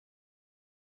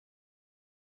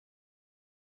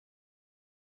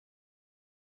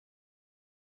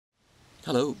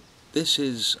Hello, this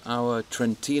is our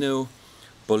Trentino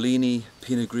Bollini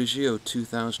Pinot Grigio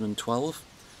 2012.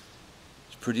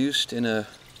 It's produced in a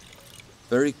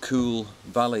very cool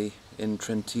valley in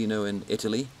Trentino in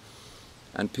Italy.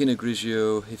 And Pinot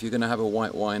Grigio, if you're going to have a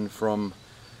white wine from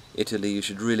Italy, you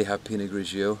should really have Pinot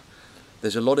Grigio.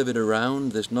 There's a lot of it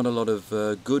around. There's not a lot of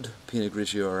good Pinot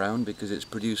Grigio around because it's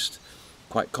produced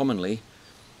quite commonly.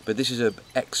 But this is an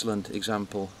excellent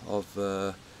example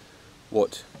of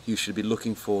what you should be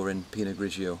looking for in Pinot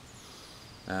Grigio.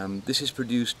 This is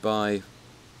produced by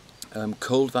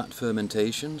cold vat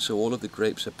fermentation, so all of the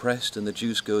grapes are pressed and the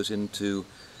juice goes into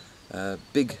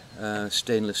big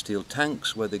stainless steel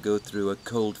tanks where they go through a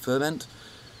cold ferment,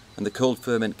 and the cold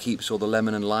ferment keeps all the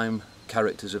lemon and lime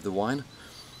characters of the wine.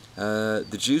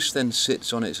 The juice then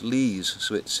sits on its lees,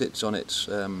 so it sits on its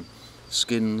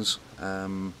skins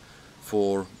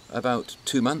for about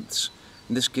 2 months.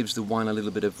 And this gives the wine a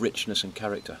little bit of richness and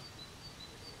character.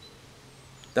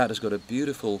 That has got a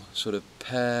beautiful sort of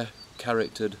pear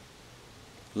charactered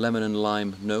lemon and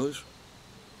lime nose.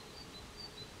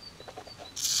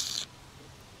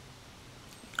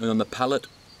 And on the palate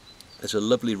there's a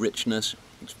lovely richness.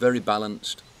 It's very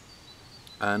balanced,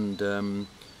 and you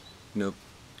know,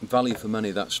 value for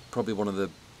money, that's probably one of the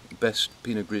best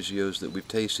Pinot Grigios that we've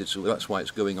tasted, so that's why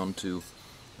it's going on to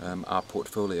our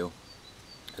portfolio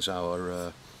as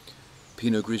our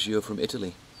Pinot Grigio from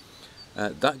Italy.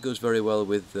 That goes very well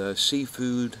with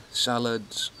seafood,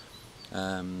 salads,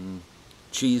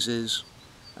 cheeses,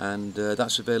 and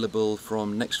that's available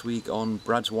from next week on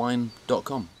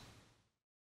bradswine.com.